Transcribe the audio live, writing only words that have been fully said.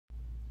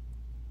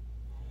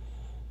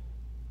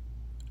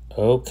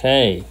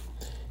Okay,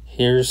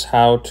 here's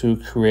how to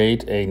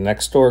create a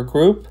Nextdoor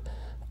group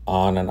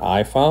on an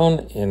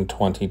iPhone in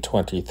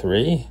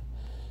 2023.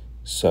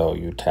 So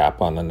you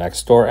tap on the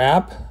Nextdoor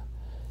app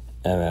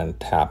and then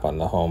tap on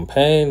the home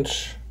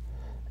page,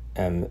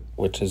 and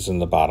which is in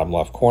the bottom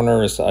left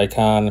corner is the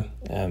icon,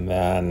 and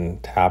then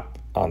tap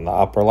on the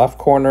upper left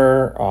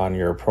corner on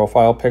your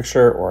profile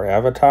picture or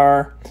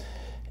avatar,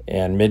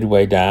 and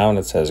midway down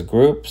it says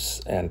groups,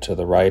 and to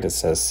the right it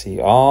says see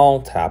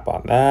all. Tap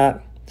on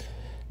that.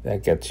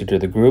 That gets you to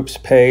the groups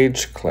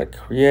page. Click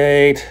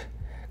create,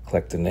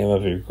 click the name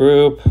of your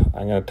group.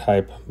 I'm going to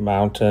type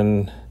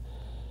Mountain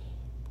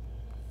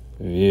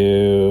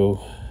View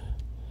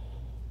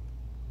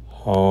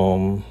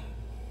Home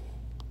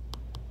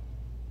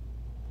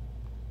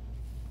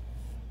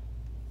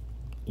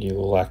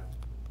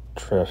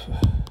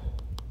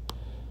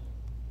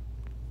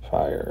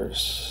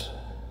Electrifiers.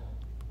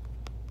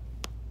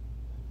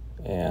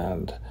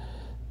 And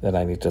then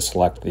I need to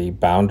select the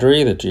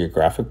boundary, the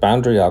geographic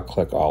boundary. I'll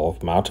click all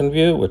of Mountain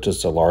View, which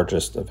is the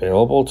largest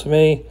available to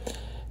me.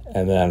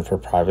 And then for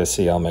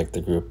privacy, I'll make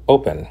the group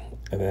open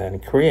and then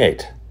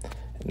create.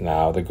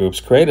 Now the group's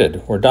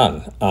created, we're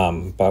done.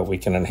 But we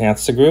can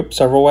enhance the group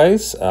several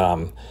ways.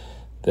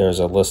 There's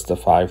a list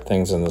of 5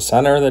 things in the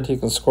center that you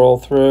can scroll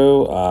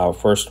through.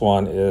 First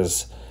one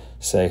is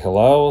say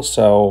hello.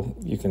 So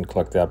you can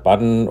click that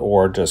button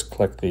or just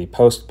click the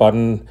post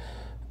button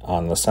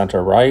on the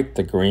center right,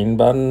 the green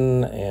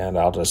button, and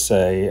I'll just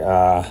say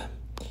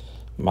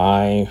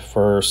my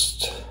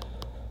first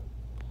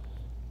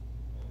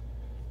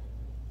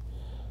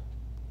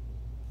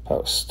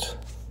post.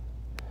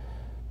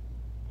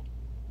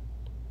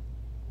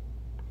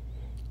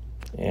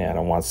 And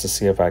it wants to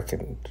see if I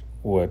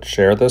would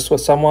share this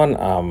with someone.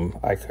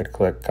 I could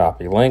click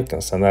copy link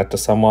and send that to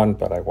someone,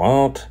 but I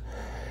won't.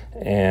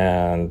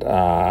 And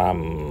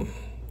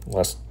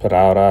let's put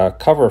out a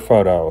cover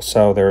photo.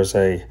 So there's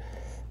a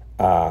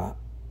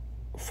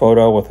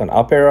photo with an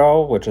up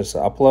arrow, which is the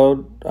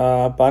upload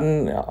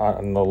button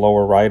on the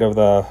lower right of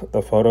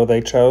the photo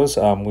they chose.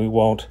 We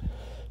won't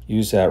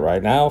use that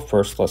right now.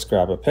 First, let's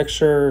grab a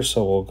picture.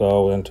 So we'll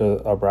go into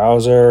a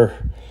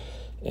browser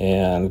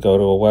and go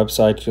to a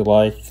website you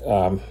like.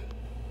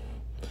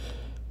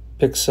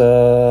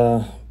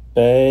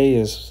 Pixabay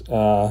is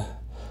the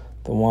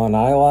one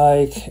I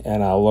like,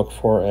 and I'll look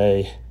for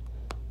a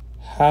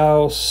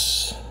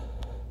house.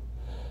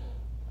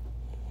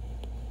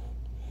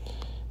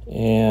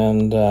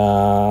 And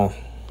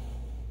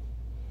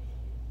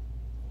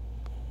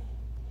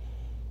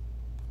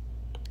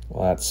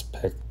let's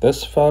pick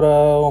this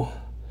photo,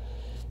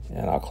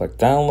 and I'll click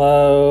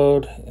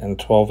download,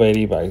 and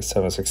 1280 by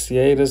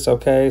 768 is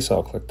okay, so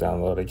I'll click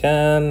download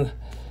again,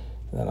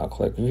 then I'll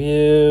click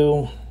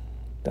view,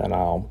 then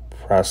I'll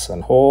press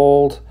and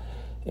hold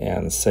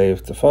and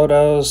save the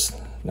photos.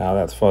 Now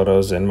that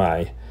photo's in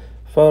my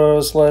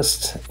photos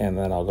list, and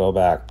then I'll go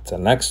back to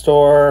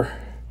Nextdoor.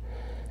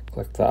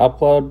 Click the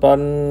upload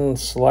button,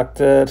 select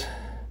it.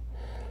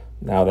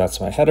 Now that's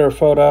my header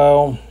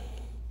photo.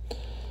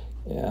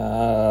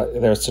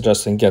 They're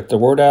suggesting get the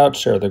word out,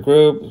 share the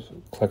group.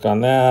 Click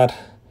on that,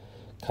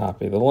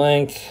 copy the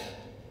link.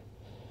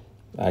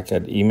 I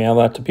could email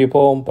that to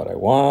people, but I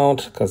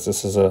won't because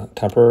this is a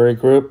temporary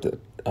group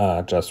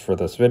just for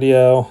this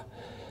video.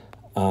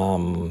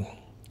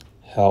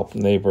 Help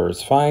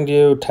neighbors find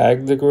you,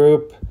 tag the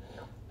group.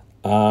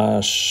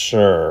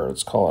 Sure,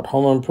 let's call it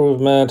home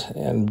improvement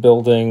and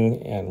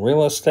building and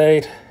real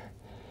estate.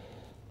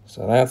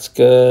 So that's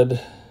good.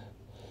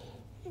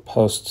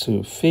 Post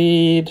to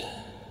feed.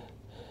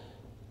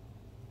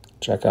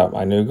 Check out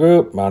my new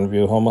group, Mountain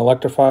View Home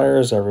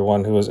Electrifiers.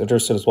 Everyone who is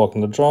interested is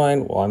welcome to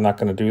join. Well, I'm not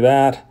going to do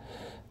that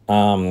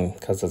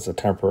because it's a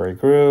temporary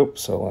group.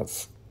 So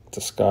let's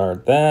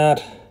discard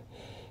that.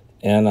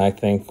 And I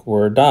think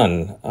we're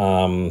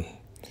done.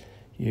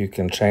 You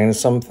can change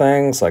some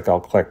things, like I'll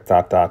click ...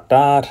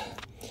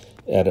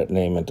 edit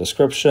name and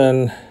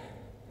description,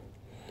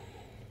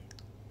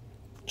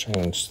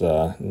 change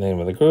the name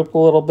of the group a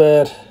little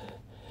bit,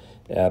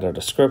 add a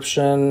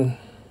description.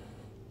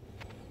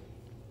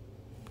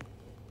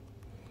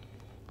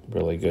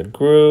 Really good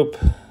group.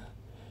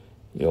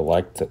 You'll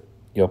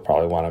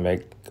probably want to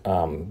make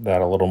that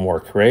a little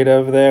more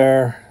creative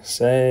there.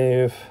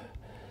 Save.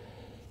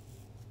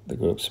 The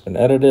group's been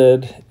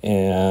edited,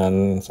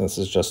 and since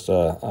it's just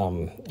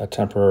a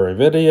temporary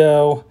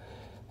video,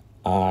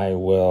 I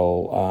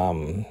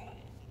will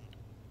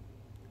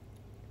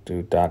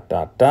do ...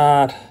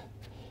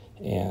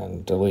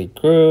 and delete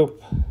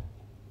group,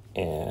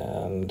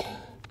 and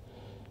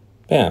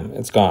bam,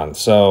 it's gone.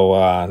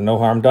 So no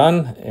harm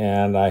done,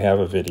 and I have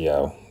a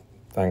video.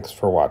 Thanks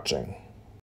for watching.